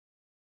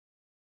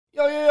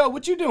Yo,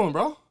 what you doing,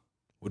 bro?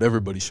 What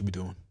everybody should be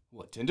doing.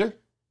 What, Tinder?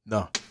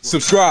 No.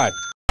 Subscribe.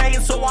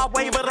 So I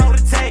wave it on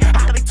the tape.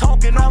 How they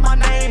talking on my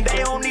name?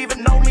 They don't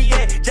even know me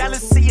yet.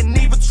 Jealousy and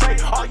evil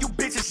trait. All you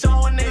bitches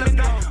showing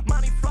it.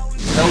 Money flowing.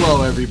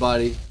 Hello,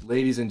 everybody.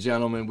 Ladies and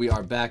gentlemen, we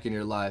are back in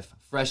your life,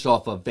 fresh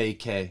off a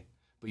vacay.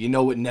 But you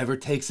know what never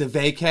takes a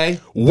vacay?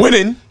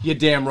 Winning. You're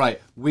damn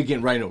right. We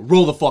getting right into it.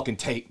 Roll the fucking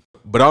tape.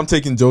 But I'm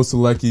taking Joe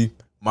Selecki.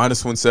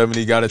 Minus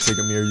 170. Gotta take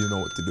him here. You know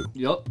what to do.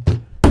 Yup.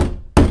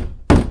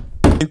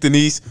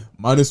 Denise.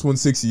 Minus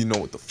 160. You know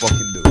what to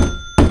fucking do.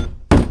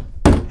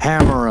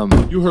 Hammer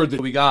him. You heard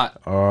that we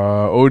got.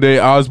 O'Day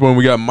Osborne.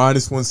 We got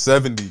minus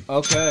 170.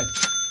 Okay.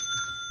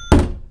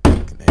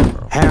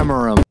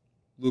 Hammer him.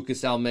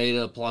 Lucas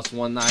Almeida plus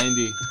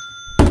 190.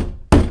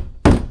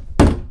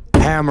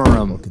 Hammer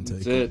him.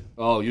 That's it.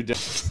 Oh, you did.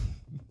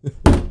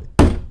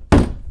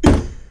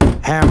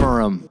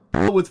 Hammer him.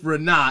 With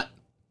Renat.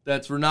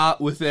 That's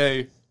Renat with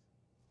a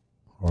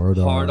hard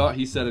on.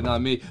 He said it,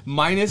 not me.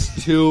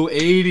 Minus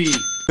 280.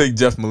 Take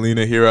Jeff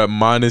Molina here at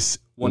minus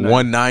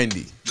 190.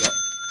 Yep.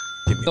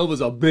 That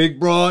was a big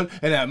broad,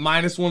 and at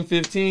minus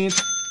 115,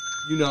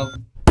 you know.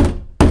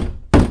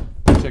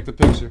 Check the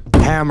picture.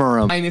 Hammer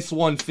him. Minus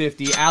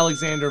 150,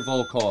 Alexander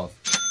Volkov.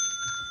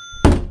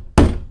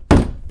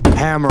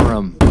 Hammer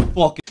him.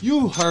 Fucking,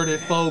 you heard it,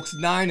 folks.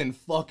 9 and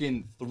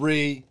fucking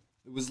 3.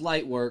 It was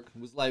light work.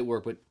 It was light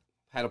work, but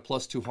had a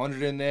plus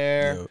 200 in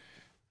there. Yep.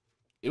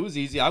 It was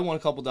easy. I won a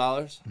couple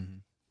dollars.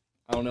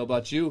 I don't know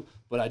about you,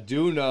 but I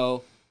do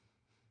know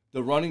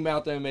the Running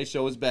Mouth MMA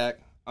show is back.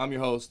 I'm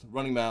your host,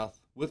 Running Mouth,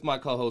 with my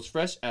co-host,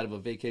 fresh out of a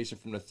vacation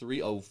from the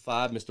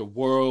 305, Mr.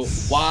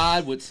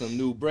 Worldwide, with some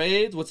new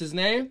braids. What's his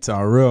name?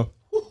 Tyrell.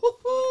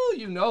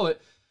 You know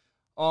it.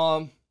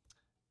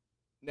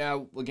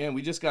 Now, again,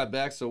 we just got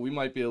back, so we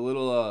might be a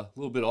little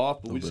bit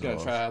off, but we're just going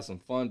to try to have some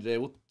fun today.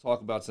 We'll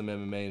talk about some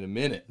MMA in a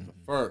minute. But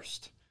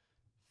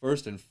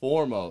first and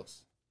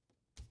foremost,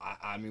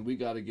 I mean, we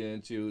got to get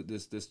into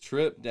this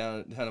trip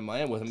down to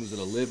Miami with him. Was it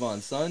a live on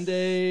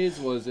Sundays?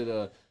 Was it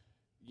a,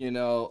 you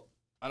know,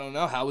 I don't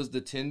know. How was the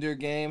Tinder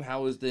game?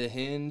 How was the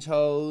Hinge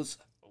hoes?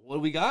 What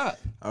do we got?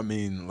 I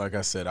mean, like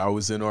I said, I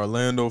was in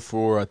Orlando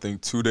for, I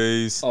think, 2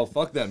 days. Oh,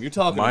 fuck them. You're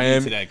talking Miami to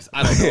me today because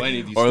I don't know any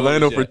of these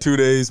Orlando for 2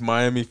 days,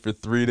 Miami for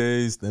 3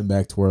 days, then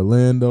back to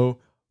Orlando.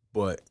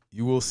 But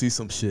you will see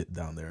some shit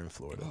down there in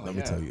Florida, let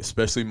me tell you,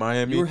 especially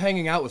Miami. You were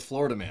hanging out with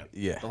Florida, man.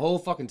 Yeah. The whole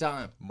fucking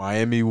time.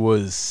 Miami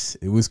was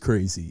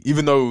crazy.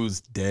 Even though it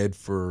was dead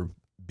for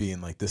being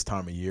like this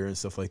time of year and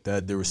stuff like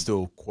that, there was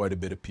still quite a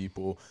bit of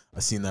people. I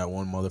seen that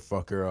one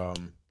motherfucker.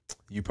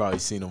 You probably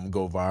seen him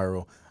go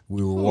viral.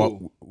 We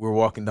were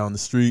walking down the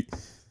street,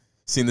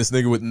 seen this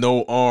nigga with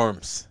no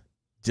arms.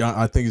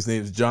 I think his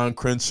name is John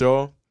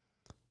Crenshaw.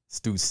 This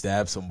dude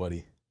stabbed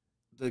somebody.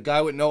 The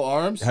guy with no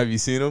arms? Have you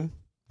seen him?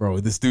 Bro,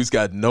 this dude's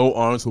got no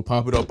arms. We'll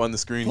pop it up on the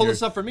screen. Pull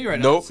this up for me right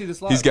now. Nope. Let's see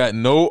this live. He's got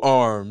no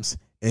arms,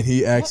 and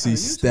he actually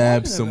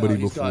stabbed somebody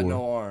before. He's got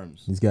no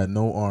arms. He's got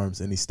no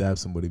arms, and he stabbed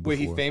somebody before. Wait,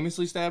 he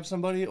famously stabbed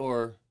somebody,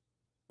 or?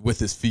 With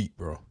his feet,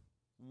 bro.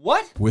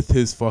 What? With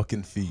his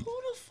fucking feet.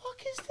 Who the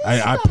fuck is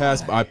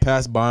this I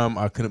passed by him.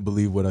 I couldn't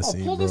believe what I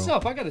seen, pull bro. this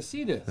up. I gotta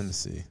see this. Let me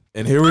see.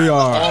 And here we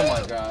are. Oh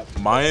my god.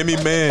 Miami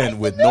man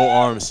with no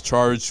arms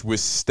charged with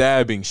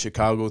stabbing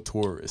Chicago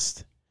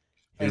tourist.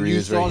 Here and he you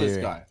is saw right this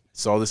here. guy.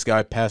 Saw this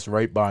guy pass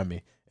right by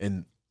me,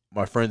 and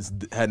my friends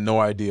had no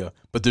idea.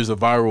 But there's a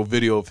viral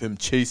video of him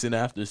chasing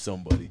after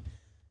somebody.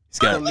 He's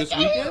got From this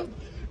weekend?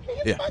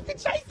 Yeah.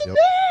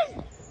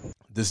 Yep.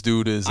 This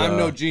dude is. I'm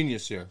no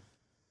genius here.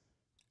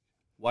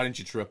 Why didn't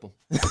you triple?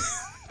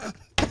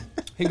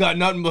 He got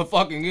nothing but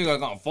fucking. He's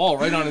gonna fall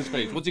right on his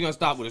face. What's he gonna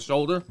stop with, his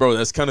shoulder? Bro,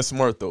 that's kind of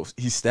smart though.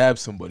 He stabbed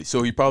somebody,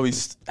 so he probably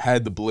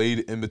had the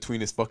blade in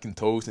between his fucking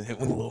toes and hit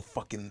with a little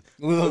fucking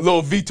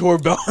little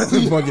Vitor belt.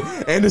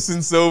 Fucking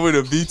Anderson Silva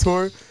to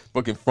Vitor,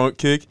 fucking front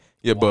kick.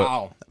 Yeah,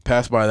 but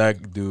passed by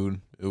that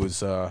dude. It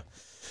was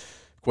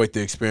quite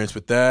the experience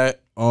with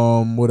that.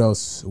 What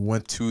else?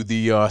 Went to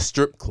the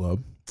strip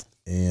club,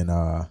 and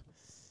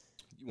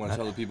you want to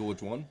tell the people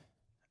which one?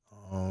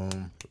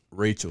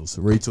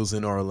 Rachel's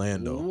in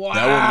Orlando. Wow.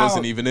 That one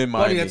wasn't even in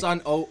Miami. Buddy, that's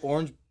on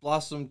Orange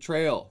Blossom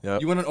Trail.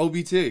 Yep. You went on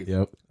OBT.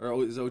 Yep.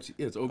 Or is OT?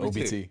 Yeah, it's OBT.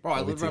 OBT. Bro,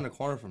 I live around the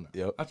corner from that.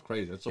 Yep. That's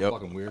crazy. That's so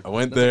fucking weird. I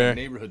went that's there. Like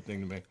a neighborhood thing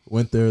to me.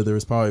 Went there. There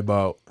was probably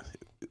about.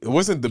 It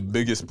wasn't the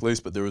biggest place,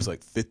 but there was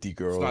like 50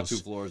 girls. It's not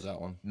 2 floors,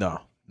 that one. No,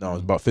 it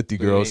was about 50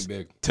 but girls. It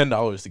ain't big.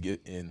 $10 to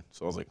get in.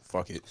 So I was like,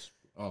 fuck it.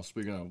 Oh,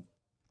 speaking of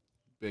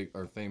big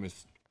or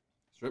famous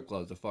strip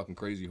clubs, the fucking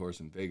Crazy Horse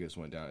in Vegas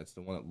went down. It's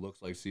the one that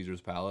looks like Caesar's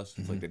Palace.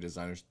 It's like they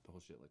designed the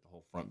whole shit, like the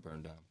whole front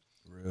burned down.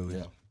 Really?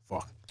 Yeah.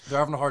 Fuck. They're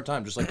having a hard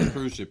time, just like the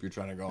cruise ship you're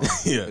trying to go on.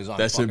 Yeah,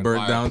 that shit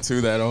burned down too.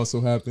 That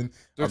also happened.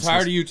 They're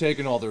tired of you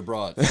taking all their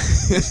broads.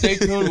 Stay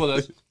tuned with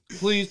us.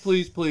 Please,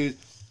 please, please.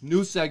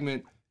 New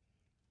segment.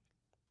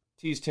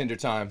 T's Tinder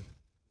time.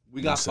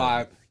 We got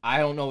 5. I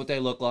don't know what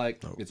they look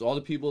like. Nope. It's all the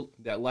people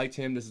that liked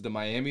him. This is the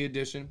Miami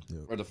edition.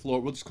 Yep. Or the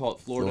Florida, we'll just call it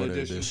Florida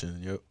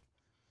edition. Yep.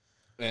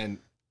 And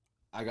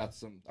I got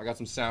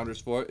some sounders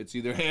for it. It's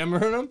either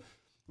hammering them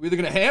We're either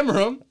gonna hammer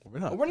him or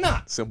we're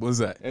not. Simple as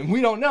that. And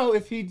we don't know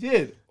if he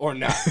did or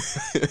not.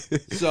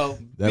 So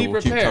that be will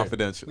prepared. keep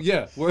confidential.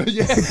 Yeah,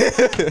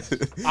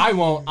 I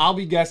won't. I'll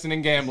be guessing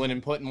and gambling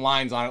and putting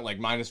lines on it like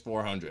minus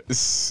 400.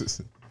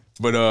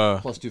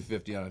 But plus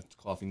 250 on a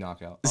coffee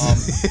knockout.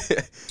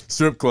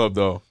 strip club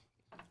though.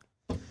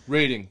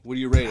 Rating. What do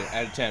you rate it?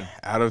 Out of 10.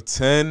 Out of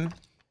 10.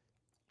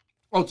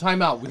 Oh,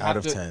 timeout. We Out have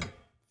of to, 10.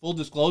 Full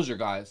disclosure,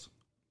 guys.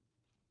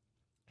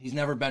 He's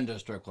never been to a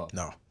strip club.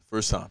 No,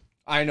 first time.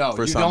 I know.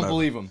 First you time don't ever.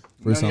 believe him.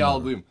 First None of time y'all ever.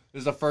 believe him. This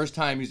is the first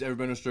time he's ever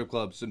been to a strip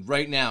club. So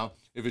right now,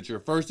 if it's your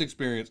first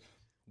experience,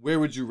 where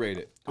would you rate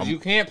it? Because you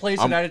can't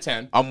place it out of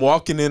 10. I'm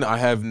walking in. I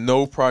have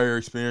no prior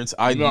experience.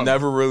 I None.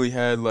 never really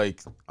had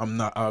like.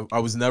 I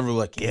was never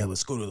like, yeah,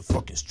 let's go to the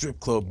fucking strip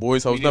club,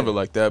 boys. I was never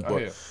like that. Oh,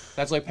 But yeah.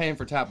 That's like paying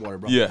for tap water,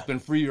 bro. Yeah. It's been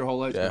free your whole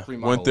life. It's yeah, been free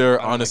my went whole there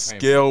life. I don't on a like paying for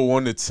scale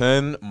 1 to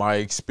 10. My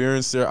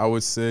experience there, I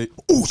would say,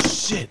 oh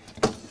shit,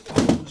 it.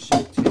 Oh,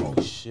 shit.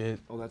 oh shit.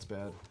 Oh, that's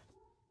bad.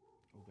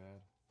 Oh, bad.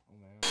 Oh,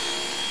 man.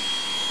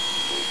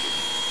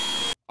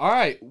 All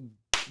right.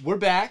 We're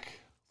back.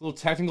 A little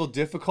technical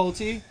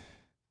difficulty.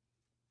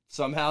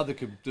 Somehow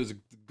the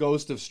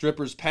ghost of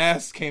strippers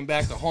past came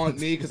back to haunt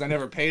me because I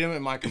never paid him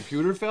and my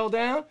computer fell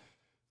down.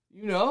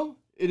 You know,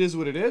 it is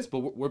what it is, but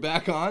we're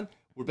back on.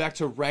 We're back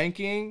to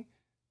ranking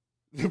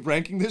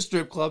the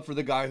strip club for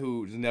the guy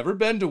who's never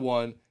been to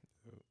one.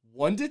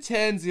 1 to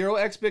 10, 0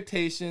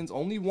 expectations,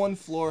 only 1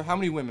 floor. How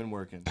many women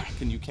working?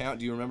 Can you count?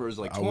 Do you remember? It was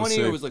like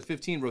 20 or it was like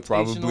 15 rotational?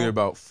 Probably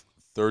about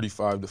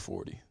 35 to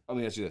 40. Let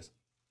me ask you this.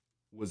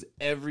 Was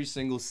every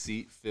single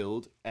seat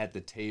filled at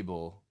the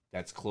table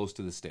that's close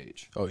to the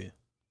stage? Oh yeah.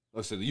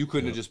 Oh, so you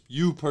couldn't have just,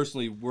 you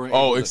personally weren't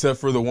Oh, able to- except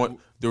for the one.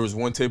 There was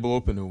one table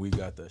open and we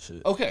got that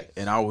shit. Okay.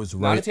 And I was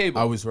Not right. a table.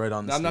 I was right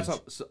on the No, I'm stage.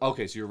 not talking,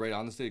 okay, so you're right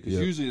on the stage. Because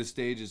Yep. usually the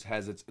stage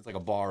has, it's like a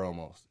bar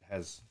almost. It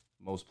has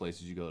most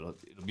places you go,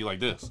 it'll be like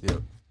this.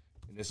 Yep.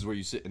 And this is where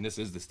you sit, and this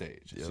is the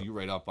stage. So Yep. you're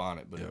right up on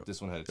it, but Yep. if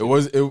this one had a It table.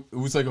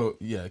 was like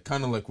a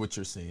kind of like what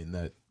you're saying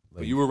that. Like,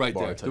 But you were right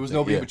bar there. type There was thing.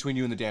 nobody Yeah. between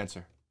you and the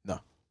dancer. No.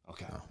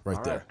 Okay. No, right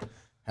All there. right.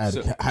 Had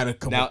So- had a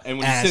couple. Now, and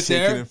when ass you sit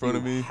shaking there, in front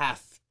of you me.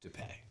 have to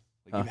pay.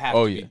 Like you Huh? have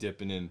Oh, to yeah. be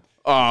dipping in.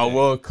 Oh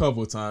well, a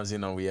couple times,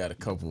 we had a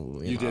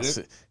couple. You know, did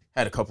it?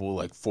 Had a couple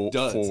like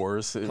Duds.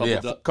 fours. Couple Yeah,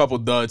 du- couple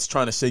duds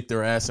trying to shake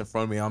their ass in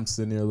front of me. I'm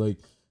sitting there like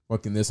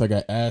fucking this. I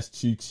got ass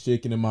cheeks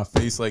shaking in my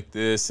face like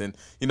this, and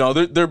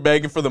they're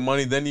begging for the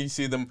money. Then you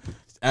see them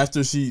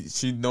after she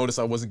noticed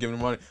I wasn't giving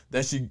her money.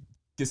 Then she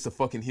gets the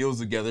fucking heels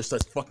together,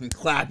 starts fucking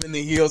clapping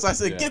the heels. I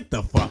said, Yeah. "Get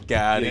the fuck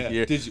out Yeah. of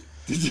here!" Did you?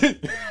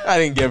 I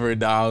didn't give her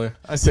 $1.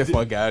 I said,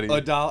 "Fuck out of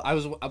here." $1. I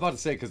was about to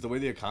say, because the way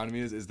the economy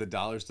is the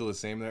dollar still the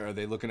same there? Are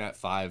they looking at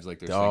fives like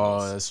they're Oh,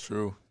 singles? that's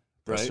true.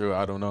 That's Right? true.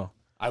 I don't know.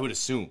 I would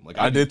assume. Like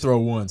I did throw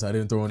ones. I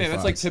didn't throw any. Man,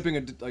 that's like fives. tipping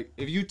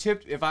if you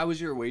tipped, if I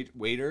was your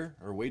waiter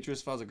or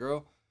waitress, if I was a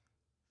girl,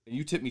 and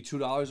you tipped me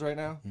 $2 right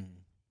now,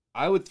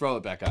 I would throw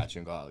it back at you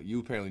and go, oh, you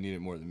apparently need it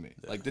more than me.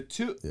 Like the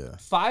two, Yeah.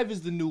 5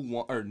 is the new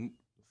one, or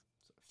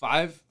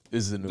 5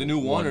 Is the the new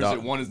one, or is $1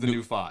 it 1 is the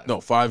new 5?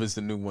 No, 5 is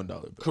the new $1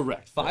 bill.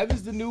 Correct. 5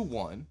 is the new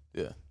 1.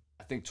 Yeah.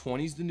 I think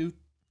 20 is the new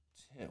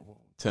 10. Well,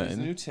 10. is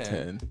the new 10.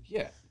 10.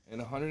 Yeah. And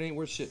 100 ain't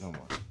worth shit no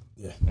more.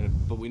 Yeah.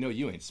 But we know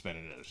you ain't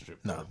spending it at a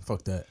strip club. Nah,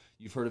 fuck that.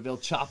 You've heard of El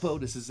Chapo?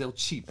 This is El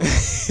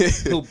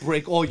Cheapo. He'll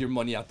break all your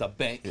money out the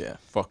bank. Yeah,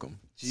 fuck him.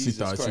 She Jesus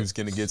thought she Christ. was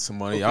gonna get some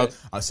money. Okay.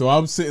 So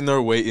I'm sitting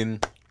there waiting.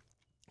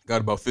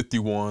 Got about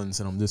 51s,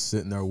 and I'm just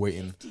sitting there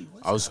waiting.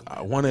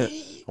 I wanted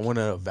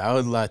a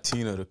valid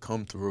Latina to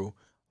come through.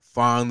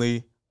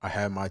 Finally, I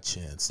had my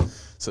chance.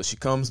 So she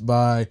comes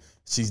by.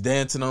 She's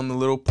dancing on the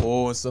little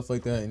pole and stuff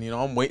like that. And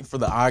I'm waiting for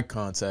the eye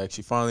contact.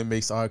 She finally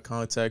makes eye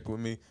contact with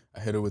me. I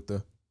hit her with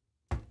the.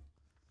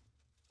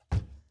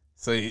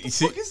 So she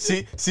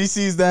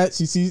sees that.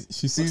 She sees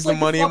Looks the like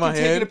money you're in my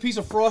fucking taking hand. a piece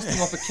of frosting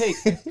off a cake.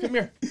 Come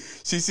here.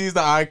 She sees the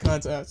eye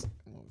contact.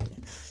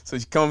 So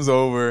she comes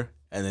over,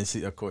 and then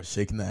she, of course,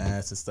 shaking the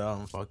ass and stuff.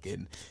 I'm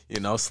fucking,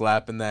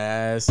 slapping the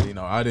ass.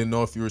 I didn't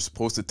know if you were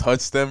supposed to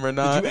touch them or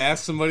not. Did you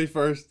ask somebody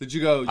first? Did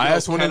you go, I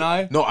asked one can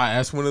I? No, I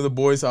asked one of the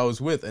boys I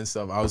was with and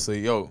stuff. I was like,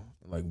 yo,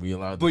 like, we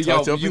allowed to But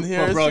touch yo, up in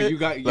here? bro, and shit? you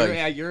got Like, you're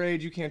at your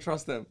age, you can't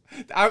trust them.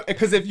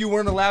 Because if you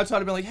weren't allowed to, I'd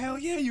have been like, hell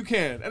yeah, you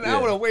can. And I Yeah.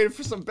 would have waited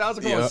for some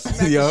bouncer to come yeah, and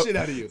smack yeah. the shit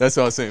out of you. That's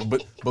what I was saying.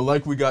 But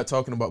like we got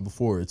talking about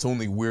before, it's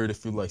only weird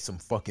if you're like some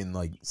fucking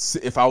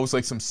if I was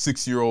like some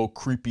 6-year-old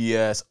creepy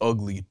ass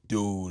ugly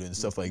dude and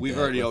stuff like We've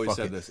that. already Like, always fuck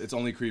said it. this. It's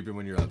only creepy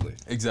when you're ugly.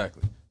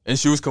 Exactly. And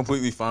she was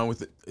completely fine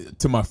with it.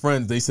 To my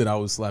friends, they said I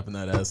was slapping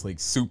that ass like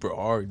super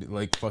hard,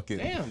 like fucking.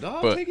 Damn,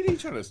 dog. But Take it easy.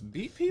 Trying to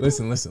beat people?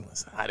 listen.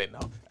 I didn't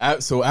know.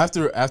 So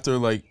after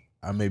like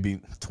I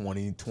maybe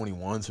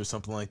 21s or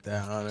something like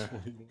that on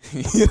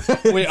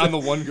her. Wait, on the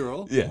one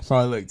girl? Yeah,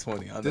 probably like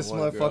 20 on This the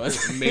one girl.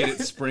 motherfucker made it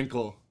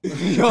sprinkle.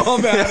 Yo,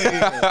 I'm out of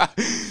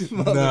here.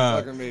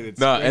 Motherfucker made it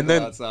Nah, sprinkle and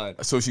then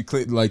outside. so she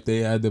cleaned, like they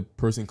had the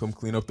person come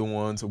clean up the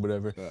ones or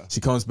whatever. Yeah.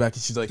 She comes back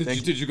and she's like,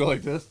 Did you go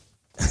like this?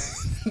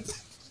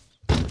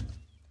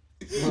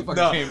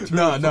 Motherfucker came through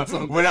No. and put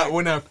some back.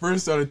 When I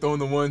first started throwing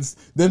the ones,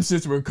 them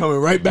shits were coming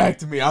right back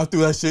to me. I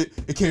threw that shit.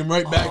 It came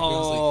right back. to me. I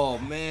was like, Oh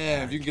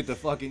man, if you can get the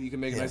fucking, you can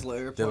make a nice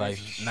little airplane. They're like,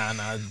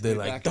 nah. They're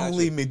like, back at don't you.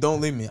 leave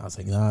me. I was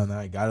like,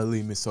 nah, gotta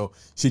leave me. So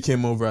she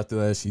came over after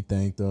that. She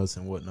thanked us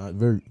and whatnot.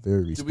 Very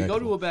respectful. Did we go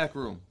to a back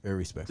room? Very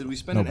respectful. Did we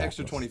spend an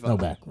extra $25? No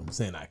back room.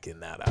 Saying I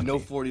cannot. No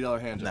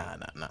 $40 hand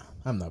job? Nah.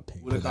 I'm not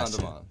paying With a for that condom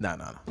shit. on?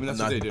 Nah. I mean, that's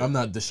what they do. I'm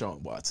not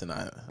Deshaun Watson.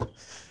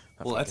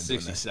 Well, that's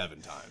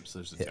 67 times. So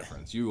there's a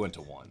difference. You went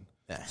to 1.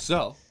 Yeah.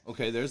 So,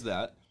 okay, there's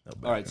that. No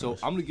All right, back so rooms.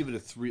 I'm going to give it a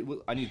 3.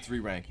 I need 3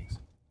 rankings.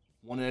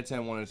 1 out of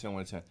 10, 1 out of 10, 1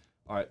 out of 10.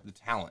 All right, the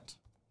talent,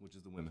 which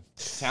is the women.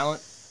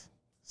 Talent.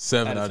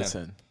 7 out out of of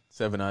 10. 10.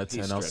 7 out of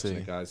He's 10. I'll stretching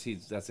say. it,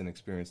 guys. That's an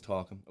experience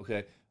talking.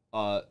 Okay.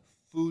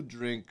 Food,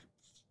 drink,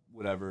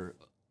 whatever.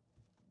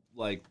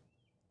 Like.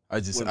 I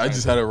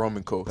just had a rum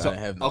and coke. I didn't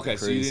have nothing okay,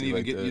 so you crazy didn't even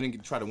like get that. you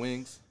didn't try the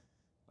wings.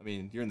 I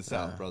mean, you're in the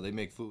South, bro. They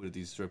make food at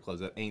these strip clubs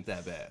that ain't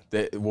that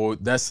bad. Well,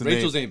 that's the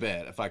Rachel's name. ain't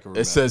bad, if I can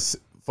remember. It says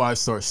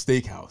 5-star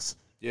steakhouse.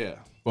 Yeah.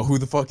 But who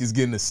the fuck is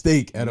getting a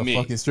steak at a Me.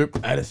 fucking strip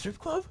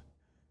club?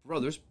 Bro,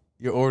 there's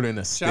You're ordering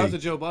a steak. shout out to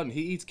Joe Budden.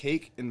 He eats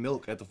cake and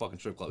milk at the fucking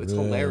strip club. It's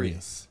Really?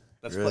 hilarious.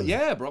 That's Really?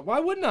 yeah, bro. Why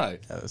wouldn't I? Yeah,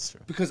 that's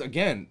true. Because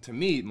again, to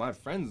me, my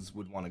friends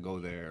would want to go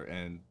there,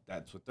 and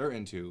that's what they're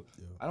into.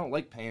 I don't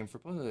like paying for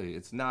pussy.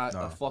 It's not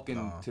a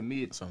fucking to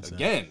me. It's, what I'm saying.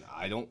 again,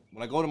 I don't.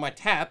 When I go to my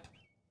tap,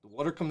 the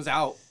water comes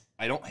out.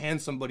 I don't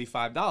hand somebody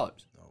 $5.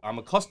 I'm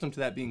accustomed to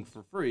that being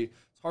for free.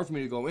 It's hard for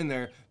me to go in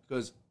there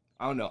because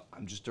I don't know.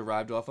 I'm just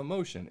derived off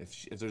emotion.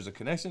 If there's a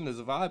connection, there's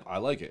a vibe. I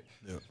like it.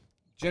 Yeah.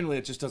 Generally,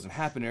 it just doesn't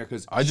happen there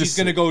because I she's just-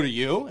 gonna go to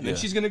you, and then Yeah.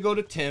 she's gonna go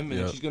to Tim, and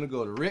Yeah. then she's gonna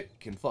go to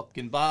Rick and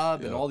fucking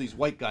Bob and Yeah. all these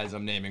white guys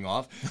I'm naming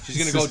off. She's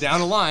gonna go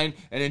down the line,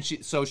 and then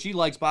she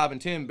likes Bob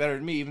and Tim better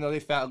than me, even though they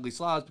fat ugly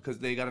slobs because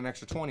they got an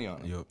extra 20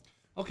 on them. Yep.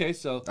 Okay,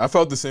 so I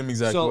felt the same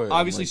exact way. I'm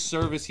obviously like,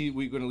 service,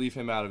 we're gonna leave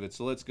him out of it.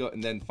 So let's go,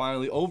 and then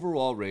finally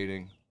overall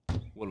rating.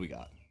 What do we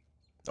got?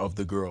 of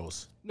the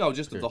girls, No,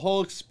 just the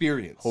whole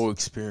experience whole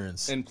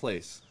experience. in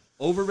place.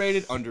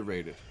 Overrated,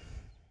 underrated.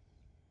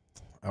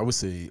 I would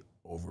say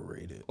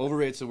overrated.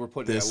 Overrated, so we're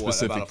putting it This at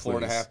what, about a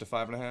specific 4.5 place. to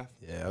 5.5?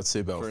 Yeah, I'd say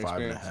about For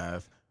 5.5.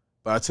 experience?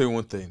 But I'll tell you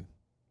one thing.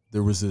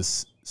 There was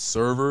this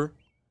server,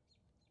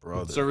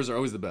 brother. Servers are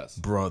always the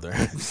best. Brother.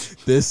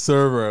 This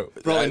server.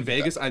 Bro, in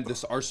Vegas,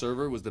 our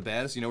server was the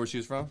baddest. You know where she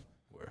was from?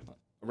 Where?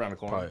 Around the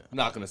corner. Probably- I'm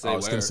not gonna say I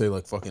was where. going to say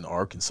like fucking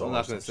Arkansas. I'm or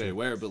not gonna some say shit.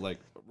 where, but like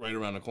right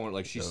around the corner.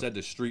 Like she said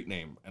the street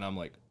name, and I'm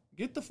like,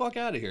 get the fuck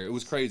out of here. It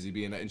was crazy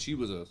being that, and she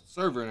was a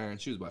server in there, and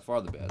she was by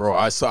far the best. Bro,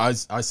 I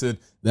said,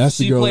 that's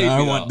the She girl played that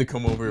I me, wanted though. to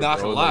come over here, Not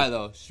bro. gonna lie Like,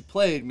 though, she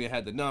played me,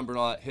 had the number and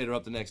all that. Hit her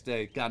up the next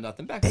day, got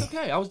nothing back. It's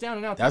okay, I was down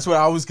and out. that's what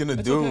I was going to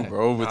It's do, okay.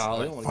 bro. But No,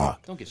 like, don't,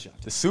 fuck. don't get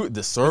shot. The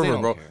server,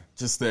 don't bro. care.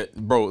 Just that,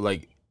 bro,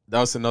 like, that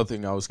was another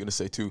thing I was going to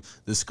say, too.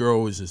 This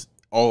girl was just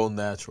all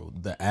natural.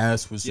 The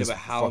ass was Yeah, just but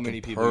how fucking many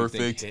people do you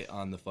perfect. think hit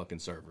on the fucking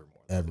server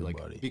more?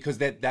 Everybody. Like, because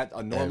that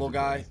a normal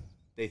guy, Everybody.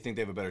 they think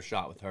they have a better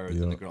shot with her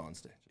than Yeah. the girl on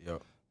stage.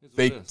 Yo. It's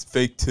what it Fake is.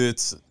 fake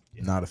tits,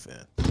 not a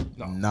fan.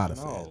 No, Not a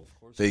no, fan. of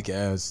course Fake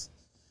ass,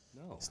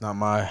 No, it's not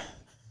my,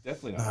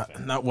 definitely not a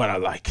fan. not what I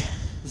like.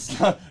 It's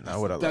not, Not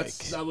what I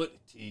that's like. not what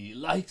he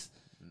likes.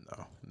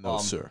 No,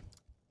 sir.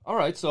 All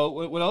right, so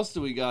what else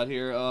do we got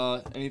here?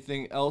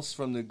 Anything else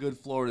from the good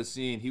Florida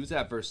scene? He was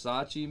at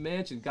Versace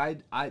Mansion. Guy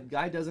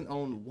doesn't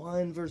own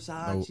one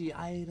Versace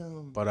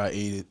item. But I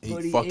ate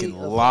But he fucking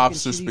ate a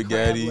lobster fucking shitty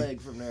crab spaghetti.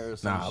 leg from there or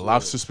some Nah, shit.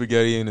 lobster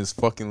spaghetti in his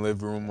fucking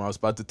living room. I was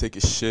about to take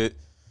a shit.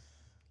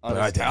 on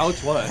but his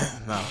couch. What?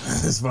 Nah,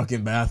 his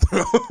fucking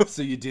bathroom.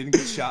 So you didn't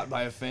get shot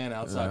by a fan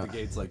outside the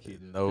gates like he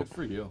did. Nope. Good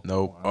for you.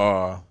 Nope.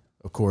 Wow.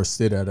 Of course,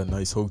 stayed at a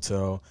nice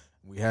hotel.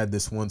 We had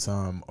this one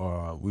time.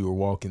 We were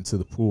walking to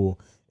the pool,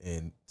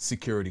 and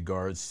security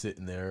guards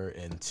sitting there,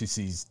 and she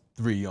sees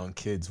 3 young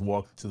kids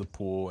walk to the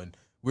pool, and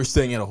we're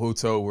staying at a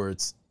hotel where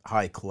it's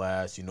high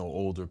class, you know,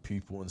 older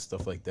people and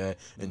stuff like that.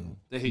 And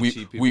They hate we,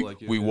 cheap people like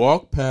you, we yeah.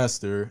 walk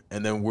past her,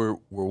 and then we're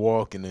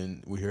walking,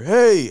 and we hear,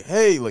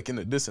 hey, like in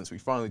the distance. We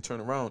finally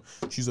turn around.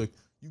 She's like,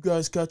 you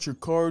guys got your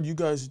card?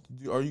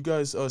 Are you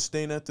guys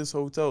staying at this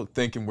hotel?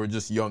 Thinking we're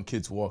just young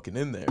kids walking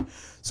in there.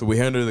 So we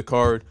hand her the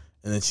card,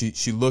 and then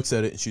she looks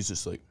at it, and she's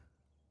just like,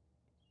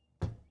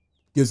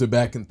 gives it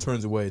back and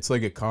turns away. It's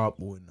like a cop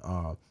when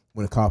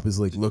a cop is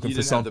like looking You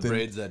for didn't have something. the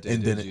braids that day,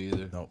 and did then you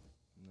either? No.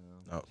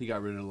 He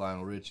got rid of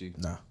Lionel Richie.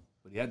 Nah.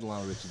 But he had the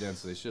Lionel Richie then,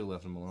 so they should have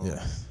left him alone.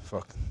 Yeah.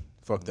 Fuck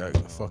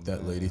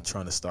that lady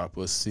trying to stop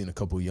us. Seeing a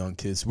couple young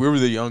kids. We were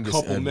the youngest.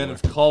 Couple ever. men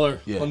of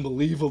color. Yeah.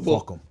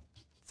 Unbelievable.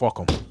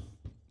 Fuck them.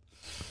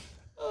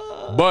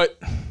 But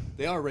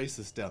They are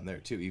racist down there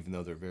too, even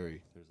though they're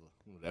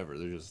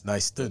they're just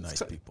nice. They're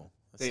nice people.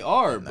 They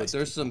are, but nice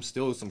there's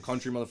still some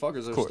country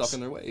motherfuckers that are stuck in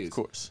their ways. Of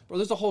course. Bro,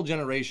 there's a whole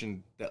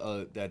generation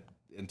that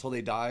until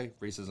they die,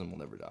 racism will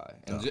never die.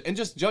 And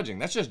just judging.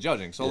 That's just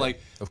judging. So like,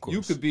 of course.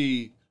 you could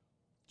be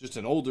just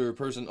an older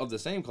person of the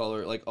same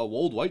color. Like a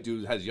old white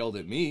dude has yelled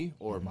at me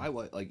or my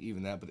white, like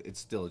even that. But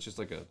it's just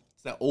like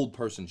it's that old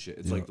person shit.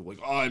 It's like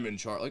I'm in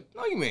charge. Like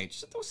no, you ain't.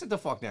 Just sit the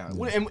fuck down.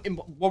 And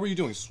what were you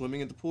doing?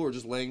 Swimming at the pool or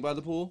just laying by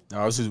the pool?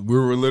 No, we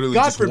were literally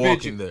God just forbid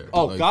walking you. there.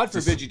 Oh, Like, God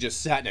forbid you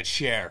just sat in a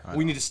chair.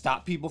 We need to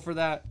stop people for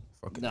that.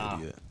 Fucking Nah,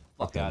 idiot.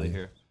 fuck out of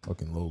here.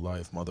 Fucking low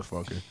life,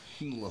 motherfucker.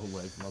 Low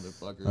life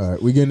motherfuckers. All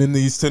right, we getting in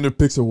these Tinder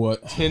pics or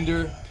what?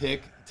 Tinder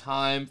pick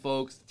time,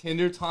 folks.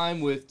 Tinder time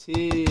with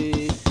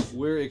T.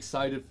 We're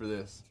excited for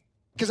this.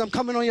 Because I'm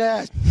coming on your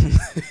ass.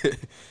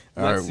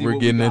 All right, we're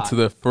getting into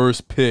the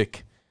first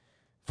pick.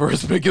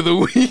 First pick of the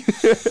week.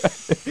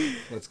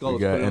 Let's go. We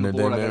Let's got put it on the entered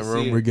board. in I that gotta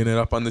room. see it. We're getting it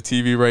up on the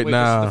TV right Wait,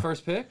 now. this is the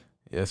first pick?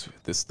 Yes,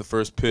 this is the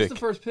first This pick. is the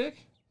first pick?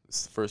 This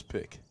is the first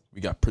pick. We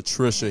got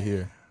Patricia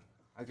here.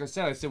 Like I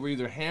said we're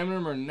either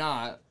hammering them or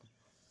not.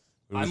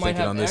 What are I we might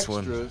thinking have on this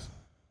extras. one?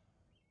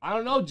 I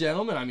don't know,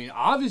 gentlemen. I mean,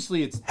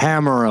 obviously it's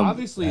Hammer 'em.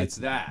 obviously it's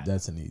that.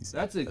 That's an easy.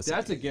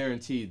 That's a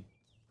guaranteed.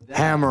 That.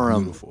 Hammer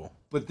 'em. Beautiful.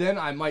 But then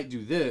I might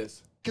do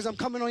this. Because I'm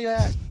coming on your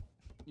ass.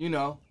 You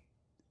know.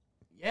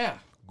 Yeah.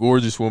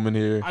 Gorgeous woman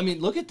here. I mean,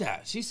 look at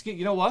that. She's.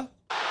 You know what?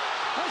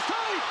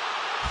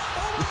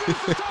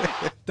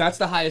 That's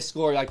the highest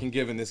score I can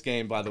give in this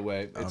game, by the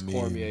way. It's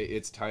Cormier.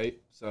 It's tight.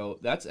 So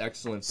that's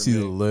excellent for See me.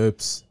 the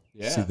lips.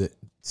 Yeah.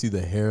 See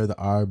the hair, the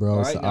eyebrows,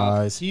 All right, the now,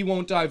 eyes. he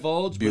won't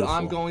divulge, Beautiful. but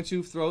I'm going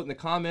to throw it in the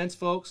comments,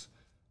 folks.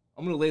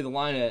 I'm going to lay the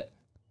line at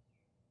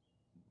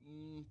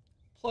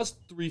plus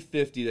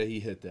 350 that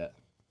he hit that.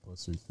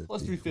 Plus 350.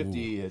 Plus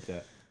 350 he hit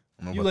that.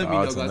 I don't You know let about me the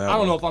know, odds on guys. that I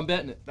don't know one. if I'm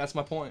betting it. That's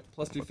my point.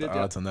 Plus The 350.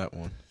 odds on that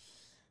one.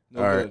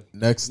 No All right, good.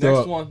 next Next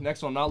up. one.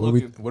 Next one. Not What are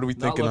we, looking. what are we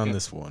Not thinking on looking.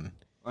 this one?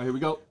 All right, here we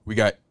go. We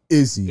got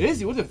Izzy.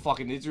 Izzy, what the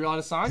fucking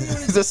Israel sign?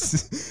 What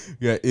is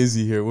We got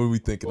Izzy here. What are we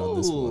thinking on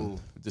this one? Ooh.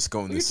 Just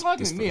going What are you this. talking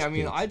this to me? first I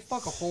mean, pick. I'd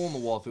fuck a hole in the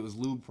wall if it was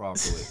lubed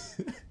properly.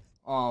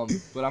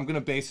 But I'm gonna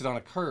base it on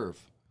a curve.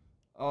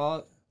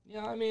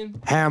 Yeah, I mean,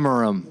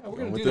 Hammer 'em. yeah, we're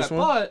gonna with do this that.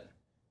 one?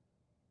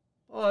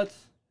 But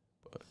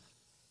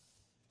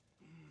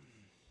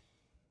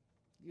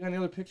you got any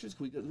other pictures?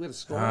 We got a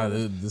scroll. Ah, on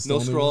this? this No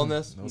only scroll one. on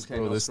this? No Okay,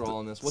 scroll. no This scroll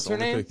on this. this What's the her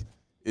only name? pick.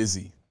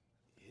 Izzy.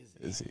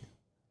 Izzy.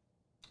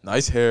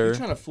 Nice hair. Are you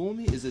trying to fool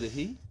me? Is it a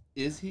he?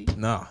 Is he?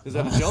 Nah. Is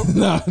that a joke?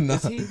 Nah.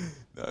 Is he?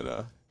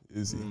 Nah.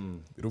 Izzy. Hmm.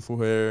 Beautiful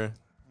hair.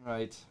 All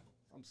right.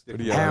 I'm sticking.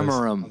 Pretty with it.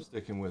 Hammer I'm 'em.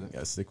 sticking with it.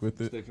 Gotta stick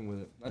with it. Sticking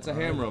with it. That's a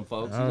hammer 'em,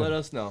 folks. You All right. let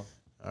us know.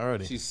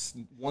 Alrighty. She's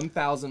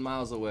 1,000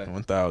 miles away.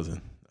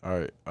 1,000. All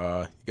right.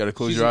 You gotta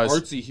close She's your an eyes.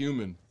 artsy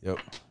human. Yep.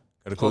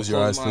 Gotta close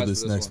your eyes my for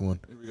this next one.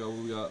 Here we go.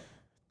 What we got?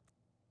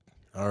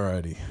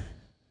 Alrighty.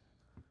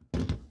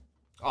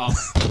 Oh,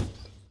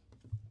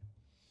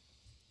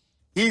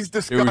 He's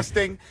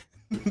disgusting.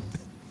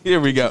 Here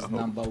we go.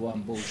 Number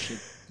one bullshit.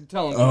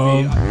 tell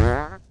him to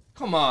be.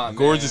 Come on,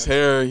 Gorgeous man.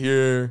 hair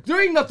here.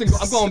 There ain't nothing.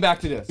 I'm going back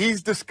to this.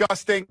 He's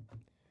disgusting.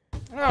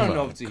 I don't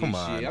know on, if it's a come he,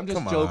 on, she. I'm just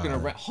come joking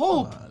on, around.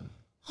 Hope. come on.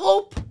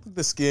 Hope. Look at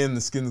the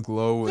skin's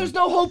glowing. There's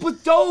no hope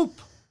with dope.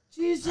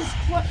 Jesus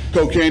Christ.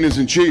 Cocaine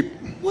isn't cheap.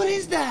 What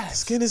is that?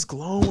 Skin is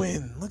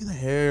glowing. Look at the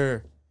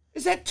hair.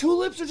 Is that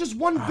tulips or just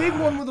one big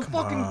one with a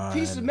fucking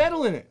piece of on.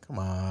 metal in it? Come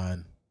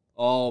on.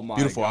 Oh my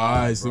Beautiful God,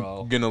 eyes.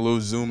 bro. Getting a little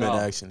zoom in No.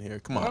 action here.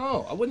 Come on.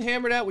 No, I wouldn't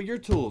hammer that with your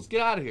tools.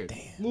 Get out of here.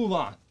 Move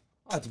on.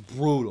 Oh, that's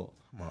brutal.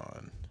 Come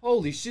on.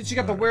 Holy shit, she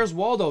got the Where's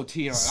Waldo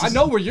tee on. I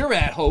know where you're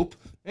at, Hope.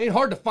 It ain't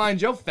hard to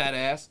find your fat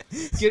ass.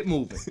 Get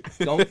moving.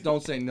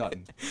 Don't say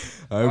nothing.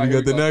 All right, we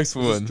here got the next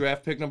This is one.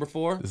 draft pick number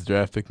 4. This is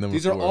draft pick number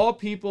These 4. are all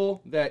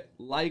people that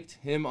liked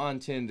him on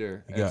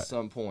Tinder at got-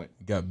 some point.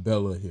 We got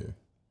Bella here.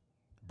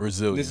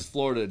 Brazilian. This is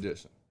Florida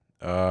edition.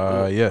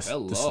 Yes.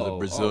 Hello. This is the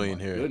Brazilian oh,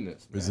 my here.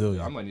 Goodness, man.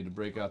 Brazilian. I might need to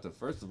break out the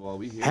first of all.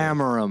 We here.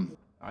 Hammer 'em.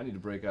 I need to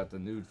break out the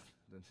new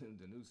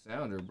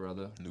sounder,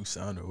 brother. New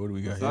sounder. What do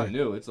we got It's here? not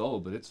new. It's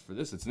old, but it's for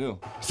this. It's new.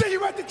 See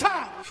you at the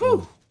top.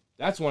 Whew.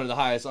 That's one of the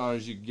highest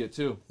honors you can get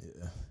too.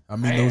 Yeah. I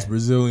mean, those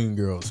Brazilian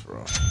girls,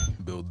 bro,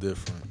 built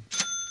different.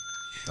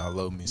 I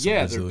love me some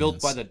Yeah, they're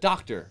built Brazilians. by the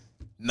doctor.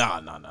 Nah,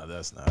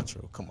 that's not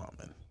true. Come on,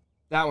 man.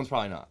 That one's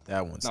probably not.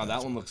 That one's No, not that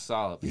true. one looks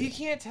solid. But you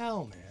can't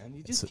tell, man.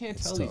 You just can't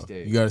It's tell these tough.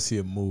 days. You got to see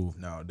a move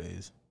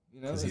nowadays.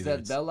 You know, 'cause is either that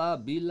it's-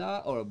 Bella,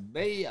 Bila, or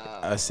Bea?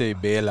 I say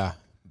Bella.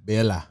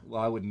 Bella.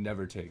 Well, I would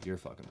never take your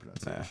fucking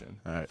pronunciation.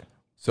 All right.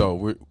 So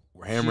we're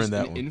hammering She's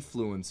that an one.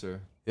 influencer.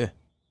 Yeah.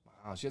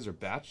 Wow, she has her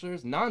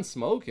bachelor's,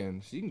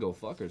 non-smoking. She can go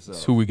fuck herself.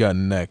 So who we got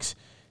next?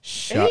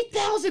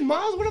 8,000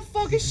 miles? Where the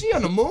fuck is she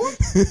on the moon?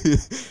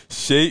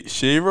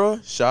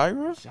 Shira?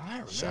 Shira,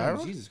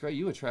 man, Jesus Christ,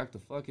 you attract the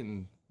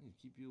fucking.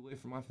 Keep you away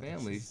from my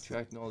family,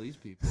 attracting all these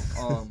people.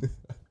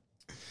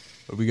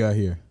 What we got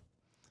here?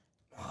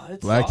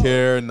 It's Black solid.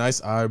 hair,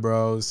 nice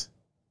eyebrows,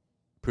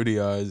 pretty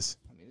eyes.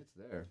 I mean, it's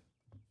there.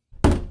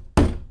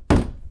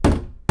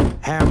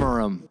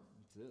 Hammer 'em.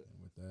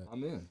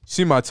 I'm in.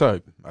 See my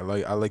type. I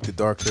like the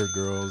dark hair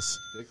girls,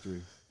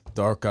 Victory.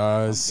 dark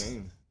eyes.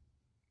 Game.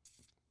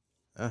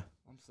 Yeah.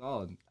 I'm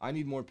solid. I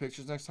need more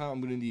pictures next time.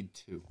 I'm gonna need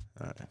 2.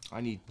 All right.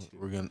 I need 2.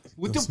 We're gonna.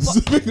 What go the fuck?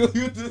 specific. Look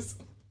at this.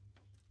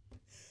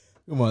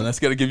 Come on, that's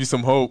gotta give you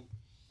some hope.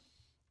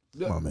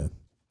 Come on, man.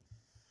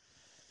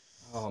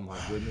 Oh my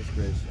goodness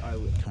gracious!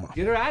 Come on.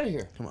 Get her out of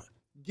here. Come on.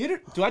 Get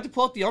her. Do I have to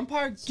pull out the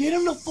umpire? Get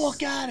him the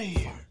fuck out of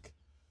here.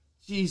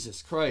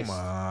 Jesus Christ. Come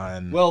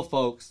on. Well,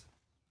 folks,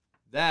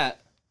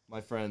 that, my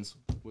friends,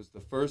 was the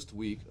first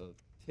week of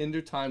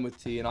Tinder Time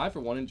with T, and I, for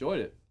one, enjoyed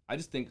it. I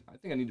think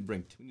I need to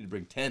bring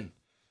 10.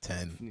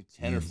 10. I need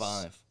 10 or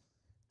 5.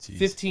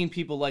 15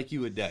 people like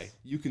you a day.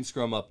 You can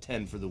scrum up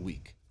 10 for the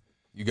week.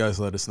 You guys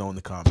let us know in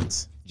the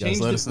comments. You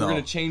guys let us know. We're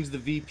gonna change the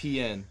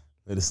VPN.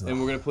 Let us know.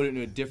 And we're gonna put it in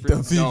a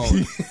different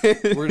zone.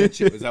 We're gonna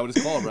is that what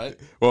it's called, right?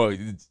 Well,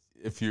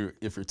 if you're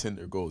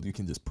Tinder Gold, you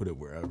can just put it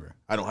wherever.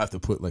 I don't have to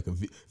put like a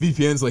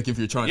VPN's like if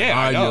you're trying to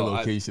hide your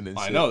location and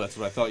shit. I know that's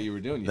what I thought you were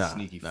doing. You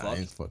sneaky fuck. I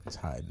ain't fucking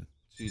hiding.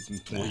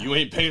 Jeez, well, you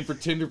ain't paying for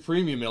Tinder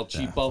Premium, El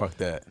Cheapo. Fuck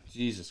that.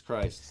 Jesus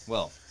Christ.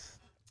 Well,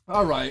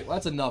 all right. Well,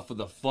 that's enough of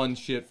the fun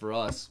shit for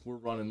us. We're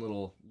running a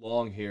little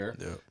long here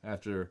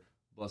after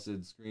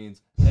busted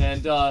screens,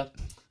 and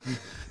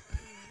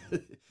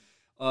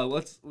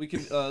let's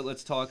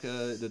talk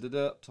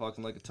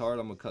talking like a tart.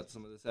 I'm gonna cut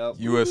some of this out.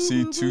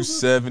 UFC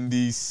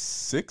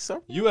 276.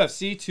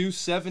 UFC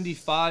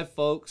 275,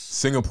 folks.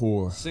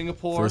 Singapore.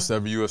 First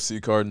ever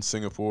UFC card in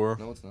Singapore.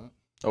 No, it's not.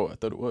 Oh, I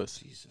thought it was.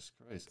 Jesus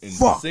Christ. In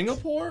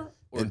Singapore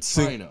or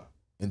China?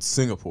 In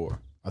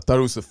Singapore. I thought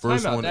it was the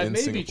first one that in may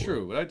Singapore. be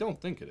true, but I don't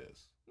think it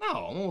is. No,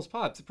 I'm almost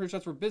positive. I'm pretty sure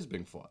that's where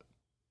Bisping fought.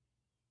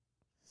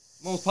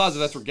 I'm almost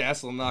positive that's where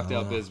Gastelum knocked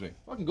out Bisping.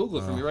 Fucking Google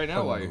it for me right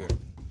now while you're here.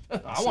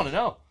 I want to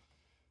know.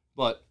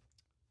 But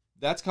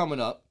that's coming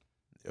up.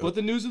 Yep. But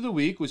the news of the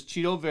week was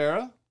Chito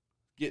Vera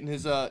getting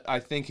his, I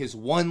think, his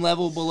one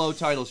level below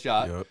title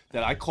shot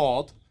that I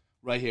called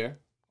right here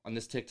on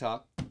this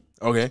TikTok.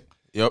 Okay.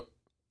 Yep.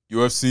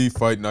 UFC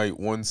Fight Night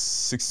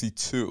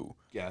 162.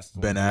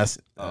 Ben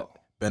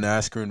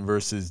Askren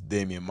versus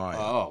Damian Maia.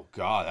 Oh,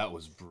 God, that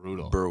was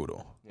brutal.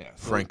 Brutal. Yeah.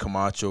 Frank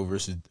Camacho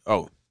versus...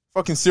 Oh,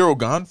 fucking Cyril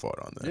Gane fought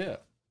on that. Yeah.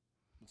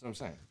 That's what I'm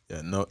saying.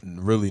 Yeah, no,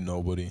 really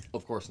nobody.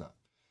 Of course not.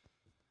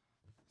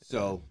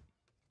 So,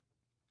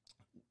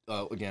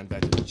 again,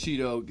 back to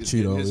Chito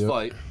getting his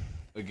fight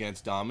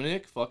against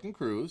Dominic fucking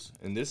Cruz.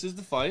 And this is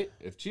the fight.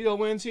 If Chito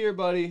wins here,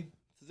 buddy...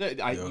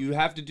 You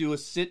have to do a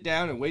sit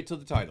down and wait till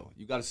the title.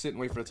 You got to sit and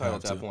wait for the title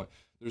at that point.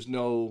 There's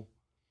nothing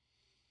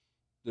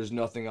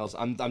else.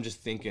 I'm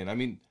just thinking. I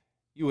mean,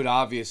 you would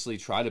obviously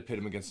try to pit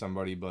him against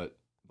somebody, but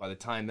by the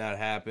time that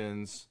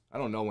happens, I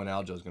don't know when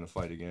Aljo's going to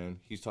fight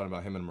again. He's talking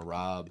about him and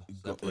Merab.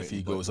 If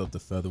he goes up to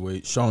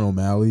featherweight, Sean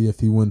O'Malley,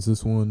 if he wins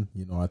this one,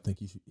 I think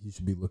he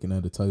should be looking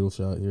at a title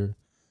shot here.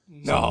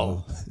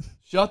 No.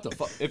 Shut the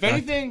fuck. If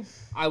anything,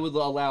 I would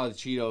allow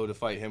Chito to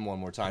fight him one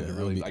more time to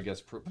really, I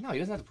guess, prove. But no, he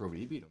doesn't have to prove it.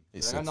 He beat him. I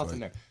got nothing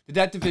there.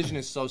 That division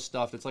is so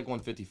stuffed. It's like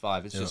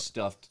 155. It's just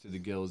stuffed to the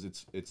gills.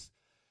 It's.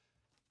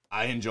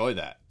 I enjoy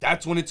that.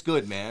 That's when it's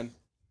good, man.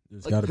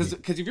 Because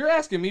if you're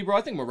asking me, bro,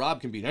 I think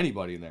Merab can beat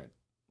anybody in there.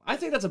 I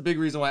think that's a big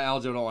reason why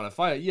Aljo don't want to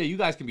fight. Yeah, you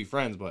guys can be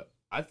friends, but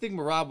I think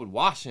Merab would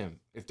wash him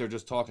if they're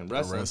just talking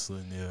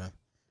wrestling. Yeah.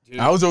 Dude,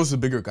 Aljo's a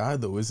bigger guy,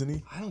 though, isn't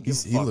he? I don't give a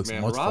fuck, he looks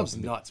man. Merab's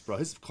nuts, bro.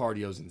 His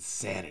cardio's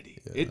insanity.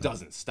 Yeah. It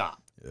doesn't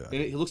stop. Yeah. And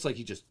it looks like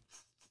it's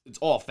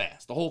all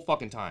fast the whole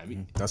fucking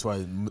time. That's why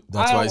his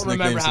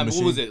nickname's the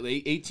Machine. What was it,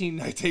 like 18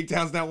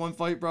 takedowns that one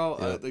fight, bro?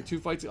 Yeah. Like 2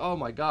 fights. Oh,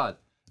 my God.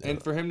 Yeah.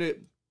 And for him to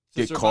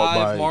get caught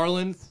by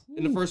Marlon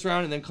in the first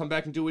round and then come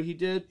back and do what he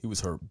did. He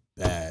was hurt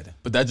bad.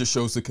 But that just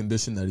shows the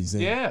condition that he's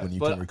in when you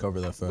can recover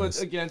that fast.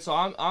 But again, so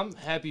I'm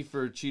happy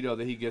for Chito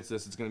that he gets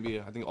this. It's going to be,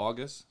 I think,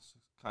 August.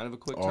 Kind of a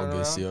quick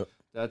turnaround. Yep.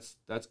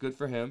 That's good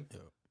for him.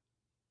 Yep.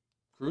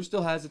 Cruz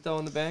still has it though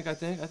in the bank. I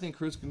think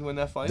Cruz can win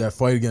that fight. That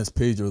fight against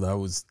Pedro, that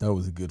was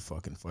a good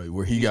fucking fight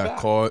where he got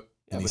caught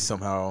and he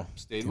somehow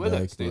stayed with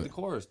it, stayed the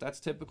course. That's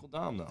typical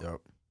Dom though.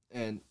 Yep.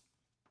 And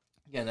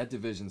again, that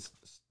division's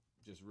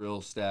just real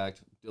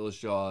stacked.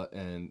 Dillashaw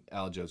and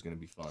Aljo's going to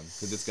be fun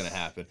because it's going to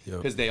happen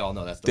because they all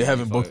know that's the they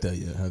haven't booked that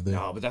yet, have they?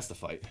 No, but that's the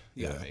fight.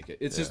 You got to make it.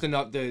 It's just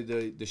enough.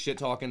 The shit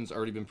talking's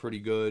already been pretty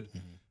good.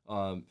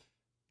 Mm-hmm.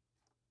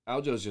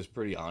 Aljo's just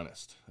pretty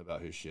honest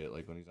about his shit,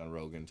 like when he's on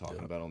Rogan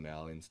talking about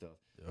O'Malley and stuff.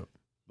 Yep.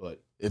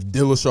 But if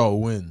Dillashaw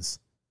wins,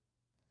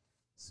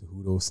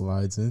 Cejudo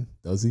slides in,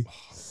 does he?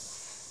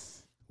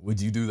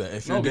 Would you do that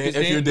if you're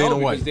Dana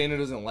White? Because Dana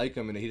doesn't like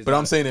him, and he doesn't. But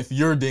I'm saying if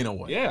you're Dana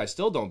White, I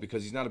still don't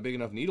because he's not a big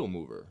enough needle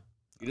mover.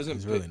 He doesn't.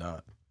 He's really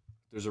not.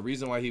 There's a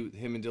reason why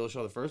him and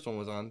Dillashaw, the first one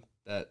was on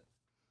that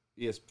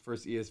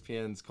first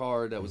ESPN's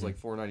card that was like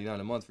 $4.99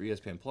 a month for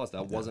ESPN Plus.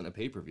 That wasn't a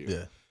pay-per-view.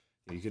 Yeah.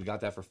 You could have got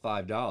that for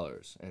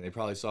 $5, and they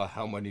probably saw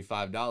how many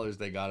 $5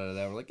 they got out of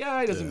that. We're like,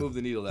 he doesn't move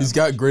the needle that He's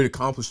got great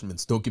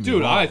accomplishments. Don't get me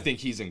wrong. Dude, I think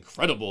he's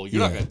incredible. You're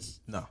not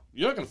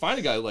gonna find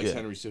a guy who likes Yeah.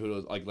 Henry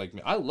Cejudo like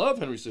me. I love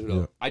Henry Cejudo.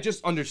 Yeah. I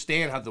just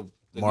understand how the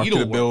needle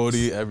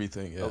marketability, works.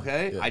 everything. Yeah.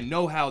 Okay, Yeah. I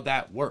know how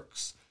that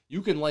works.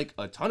 You can like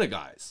a ton of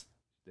guys.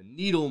 The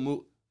needle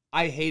move.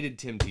 I hated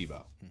Tim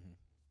Tebow. Mm-hmm.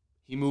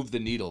 He moved the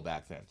needle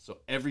back then. So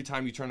every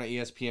time you turn on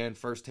ESPN,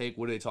 First Take,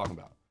 what are they talking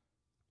about?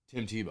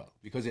 Tim Tebow,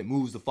 because it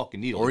moves the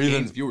fucking needle. Or it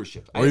even gains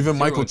viewership. Or even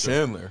Michael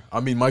Chandler. I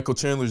mean, Michael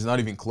Chandler's not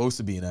even close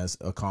to being as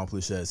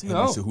accomplished as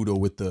Henry Cejudo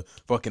with the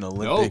fucking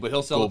Olympic. No, but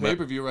he'll sell a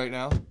pay-per-view right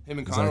now. Him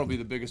and Conor will be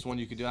the biggest one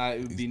you could do.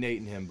 It would be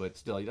Nate and him, but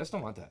still, I just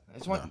don't want that. I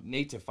just want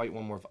Nate to fight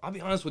one more. I'll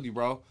be honest with you,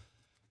 bro.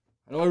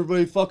 I know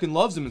everybody fucking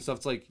loves him and stuff.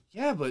 It's like,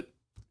 yeah, but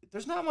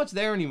there's not much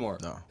there anymore.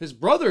 No. His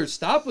brother,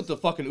 stop with the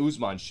fucking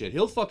Usman shit.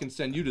 He'll fucking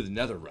send you to the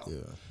nether realm.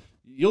 Yeah.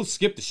 You'll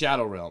skip the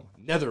shadow realm,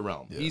 nether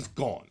realm. Yeah. He's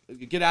gone.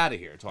 Get out of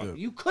here.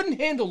 You couldn't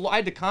handle. I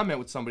had to comment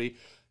with somebody.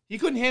 He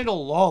couldn't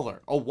handle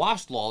Lawler, a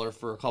washed Lawler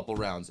for a couple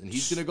rounds, and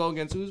he's gonna go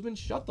against Usman.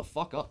 Shut the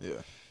fuck up.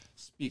 Yeah.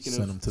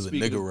 Send him to the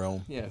nigga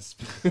realm. Yes.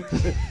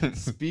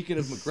 Speaking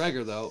of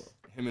McGregor, though,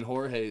 him and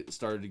Jorge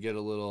started to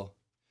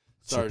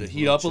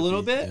heat up a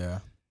little bit. Yeah.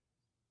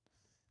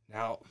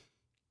 Now,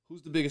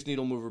 who's the biggest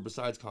needle mover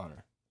besides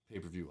Conor,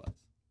 pay-per-view wise,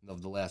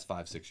 of the last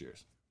 5-6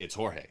 years? It's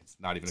Jorge. It's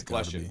not even a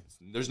question.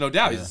 There's no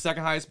doubt. He's the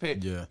second highest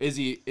paid. Yeah.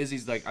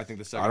 Izzy's like, I think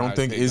the second. I don't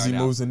think Izzy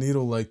moves the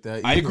needle like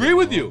that. I agree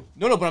with you.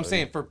 No, but I'm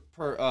saying for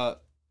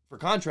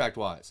contract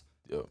wise,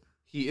 Yep.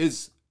 he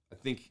is. I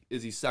think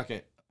Izzy's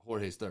second,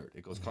 Jorge's third.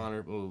 It goes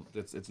Conor. Well,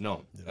 it's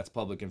known. Yep. That's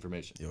public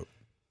information. Yep.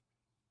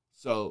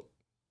 So,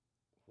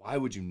 why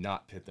would you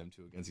not pit them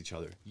two against each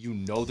other? You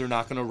know they're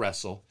not going to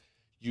wrestle.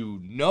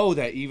 You know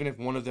that even if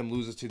one of them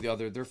loses to the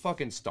other, their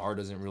fucking star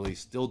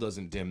still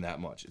doesn't dim that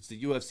much. It's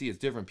the UFC. It's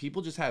different.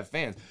 People just have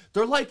fans.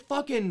 They're like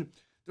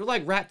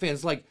rap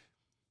fans. Like,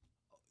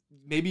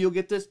 maybe you'll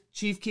get this,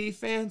 Chief Keef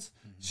fans,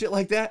 shit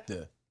like that.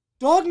 Yeah.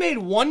 Dog made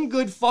one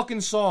good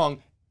fucking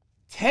song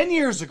 10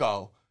 years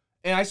ago.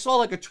 And I saw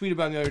like a tweet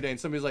about it the other day, and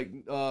somebody's like,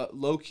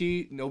 low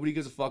key, nobody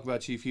gives a fuck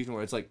about Chief Keef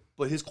anymore. It's like,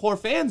 but his core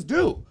fans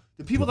do.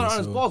 The people that are on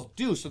his balls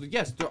do. So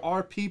yes, there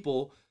are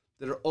people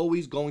that are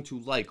always going to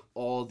like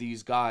all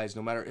these guys,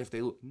 no matter if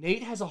they.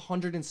 Nate has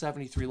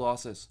 173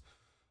 losses.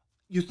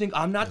 You think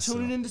I'm not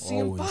tuning in to see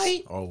him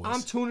fight? Always.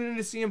 I'm tuning in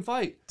to see him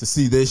fight. To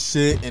see this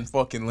shit and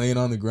fucking laying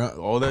on the ground,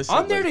 all that shit.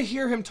 I'm there to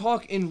hear him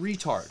talk in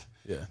retard.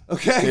 Yeah.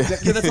 Okay?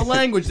 Yeah. That's a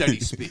language that he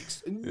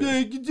speaks.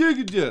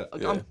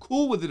 I'm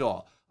cool with it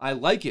all. I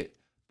like it.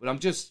 But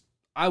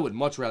I would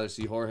much rather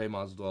see Jorge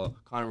Masvidal,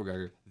 Conor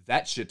McGregor.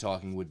 That shit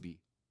talking would be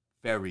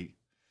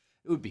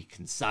it would be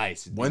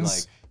concise. It'd be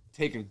like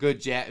taking good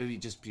jab. It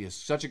would just be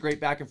such a great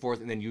back and forth.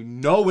 And then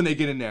when they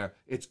get in there,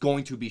 it's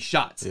going to be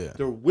shots. Yeah.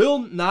 There will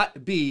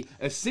not be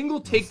a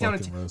single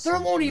takedown. There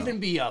won't even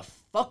No. be a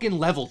fucking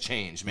level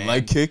change, man.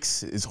 Leg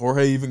kicks? Is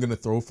Jorge even going to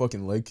throw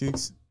fucking leg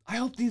kicks? I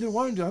hope neither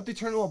one of them do. I hope they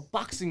turn into a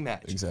boxing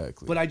match.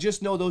 Exactly. But I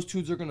just know those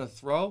dudes are going to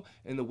throw.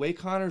 And the way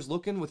Conor's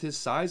looking with his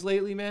size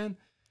lately, man,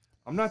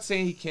 I'm not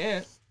saying he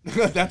can't.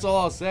 That's all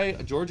I'll say.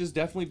 George is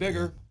definitely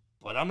bigger.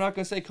 But I'm not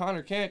going to say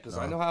Conor can't because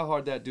I know how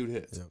hard that dude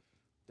hits. Yep.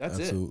 That's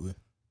Absolutely.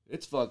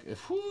 It's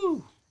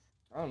whew.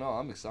 I don't know.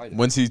 I'm excited.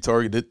 When's he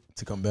targeted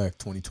to come back?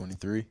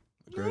 2023?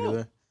 McGregor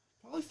there?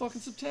 Probably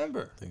fucking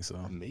September. I think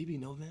so. Maybe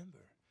November.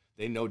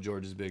 They know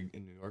George is big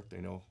in New York.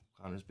 They know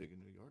Conor's big in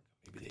New York.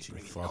 Maybe they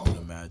bring it home.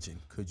 Fucking imagine.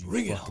 Could you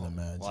Bring it fucking home.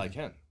 imagine? Well, I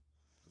can.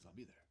 Because I'll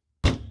be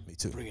there. Me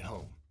too. Bring it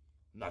home.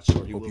 I'm not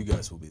sure he Hope will. you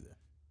guys will be there.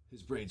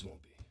 His braids won't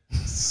be.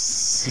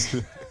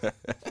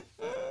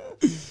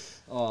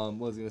 What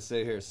was I going to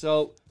say here?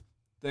 So,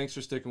 thanks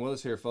for sticking with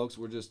us here, folks.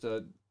 We're just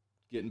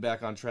getting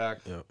back on track.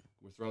 Yep.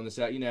 We're throwing this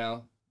at you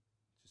now.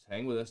 Just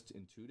hang with us.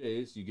 In 2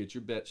 days, you get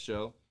your bet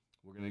show.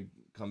 We're going to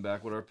come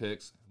back with our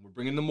picks. We're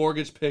bringing the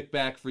mortgage pick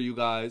back for you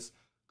guys.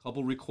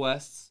 Couple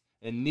requests.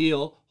 And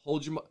Neil,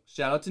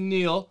 shout out to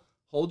Neil.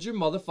 Hold your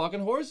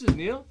motherfucking horses,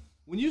 Neil.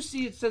 When you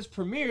see it says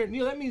premiere,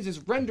 Neil, that means it's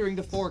rendering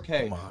to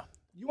 4K. Come on.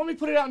 You want me to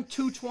put it out in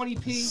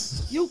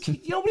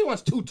 220p? Nobody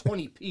wants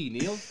 220p,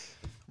 Neil.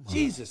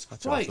 Jesus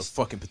It's Christ. a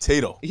fucking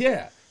potato.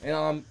 Yeah.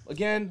 And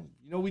again,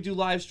 we do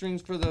live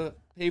streams for the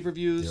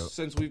pay-per-views Yep.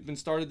 since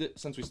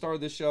we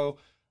started this show.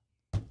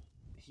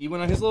 He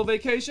went on his little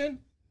vacation.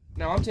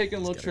 Now I'm taking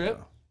a little trip.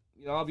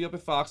 Go. I'll be up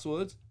at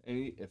Foxwoods.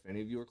 If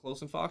any of you are close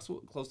to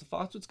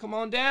Foxwoods, come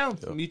on down.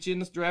 Yep. Meet you in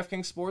this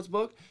DraftKings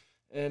Sportsbook.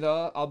 And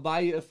I'll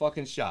buy you a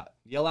fucking shot.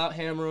 Yell out,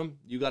 hammer him.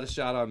 You got a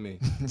shot on me.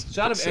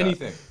 Shot of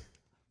anything.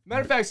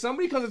 Matter of fact,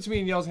 somebody comes up to me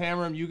and yells,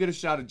 hammer him, you get a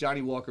shot of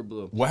Johnny Walker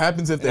Blue. What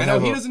happens if And they I know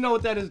have he doesn't know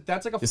what that is.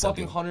 That's like a Yes,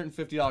 fucking I do.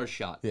 $150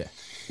 shot. Yeah.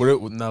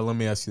 Now let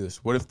me ask you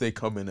this: what if they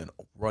come in and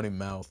running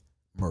mouth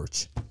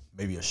merch,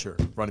 maybe a shirt,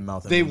 running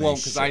mouth? They MMA won't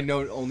because I shirt.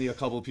 know only a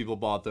couple of people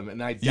bought them,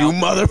 and I doubt You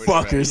that they would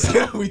motherfuckers!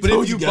 trade. We But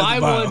told if you guys buy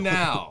to buy one them.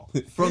 now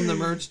from the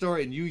merch store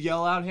and you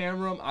yell out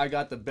hammer 'em, I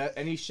got the bet.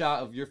 Any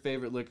shot of your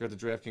favorite liquor at the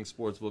DraftKings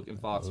Sportsbook in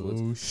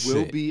Foxwoods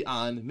will shit. be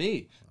on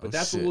me. But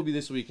that's what shit. we'll be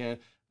this weekend.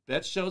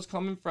 Bet show's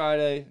coming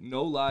Friday.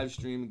 No live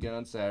stream again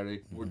on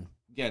Saturday.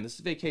 Again, this is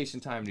vacation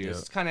time of year. Yeah.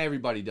 It's kind of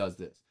everybody does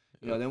this.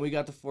 Then we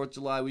got the 4th of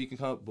July week can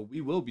come, but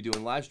we will be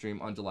doing live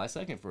stream on July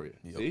 2nd for you.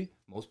 Yep. See?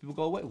 Most people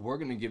go away. We're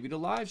going to give you the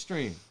live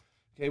stream.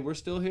 Okay, we're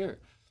still here.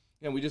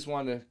 And we just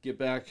wanted to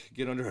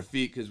get under our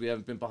feet because we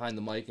haven't been behind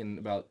the mic in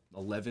about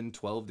 11,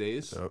 12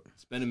 days. Yep.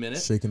 It's been a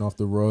minute. Shaking off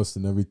the rust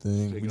and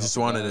everything. Shaking We off just the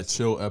wanted a glass.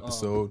 chill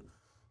episode.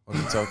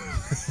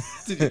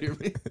 Did you hear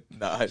me?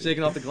 Nah,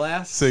 Shaking off the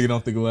glass? shaking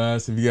off the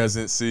glass. If you guys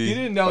didn't see, You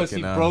didn't notice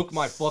he fucking, broke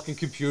my fucking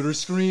computer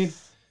screen,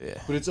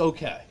 Yeah, but it's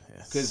okay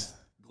Yes. because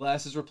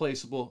glass is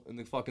replaceable and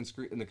the fucking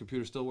screen and the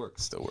computer still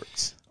works. still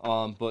works.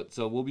 But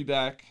so we'll be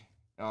back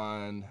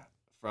on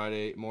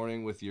Friday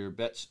morning with your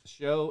bet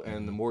show,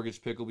 and the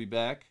mortgage pick will be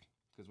back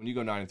because when you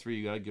go 9-3,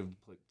 you gotta give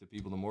the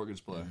people the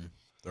mortgage play.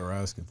 They're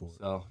asking for it.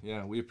 So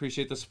yeah, we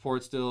appreciate the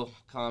support still.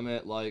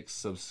 Comment, like,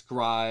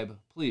 subscribe,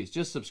 please.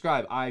 Just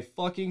subscribe. I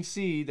fucking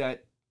see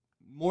that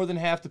more than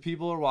half the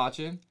people are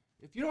watching.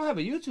 If you don't have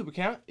a YouTube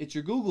account, it's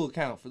your Google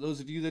account. For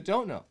those of you that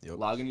don't know, Yep.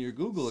 log into your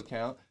Google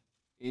account.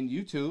 in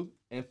YouTube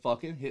and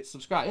fucking hit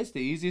subscribe. It's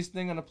the easiest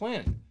thing on the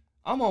planet.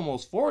 I'm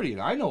almost 40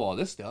 and I know all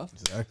this stuff.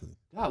 Exactly.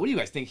 God, what do you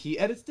guys think? He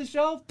edits the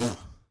show?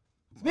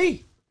 It's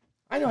me.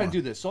 I know how to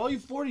do this. So all you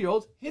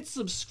 40-year-olds, hit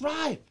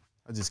subscribe.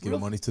 I just give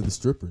money to the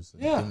strippers.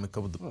 Yeah. Give them a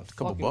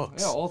couple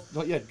bucks.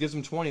 Yeah, gives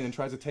them 20 and then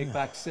tries to take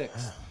back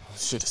 6.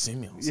 Should have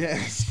seen me.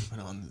 Yeah.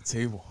 On the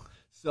table.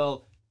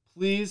 So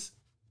please,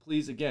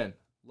 again,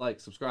 like,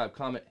 subscribe,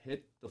 comment,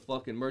 hit the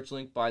fucking merch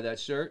link, buy that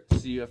shirt.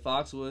 See you at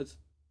Foxwoods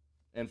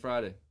and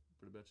Friday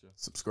for the bet show.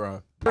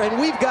 Subscribe. And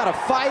we've got a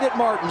fight at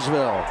Martinsville.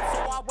 So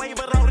I wave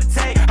it on the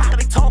tape. How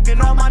they talking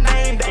on my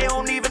name? They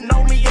don't even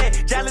know me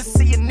yet.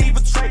 Jealousy and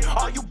evil trait.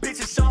 All you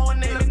bitches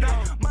showing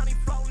it.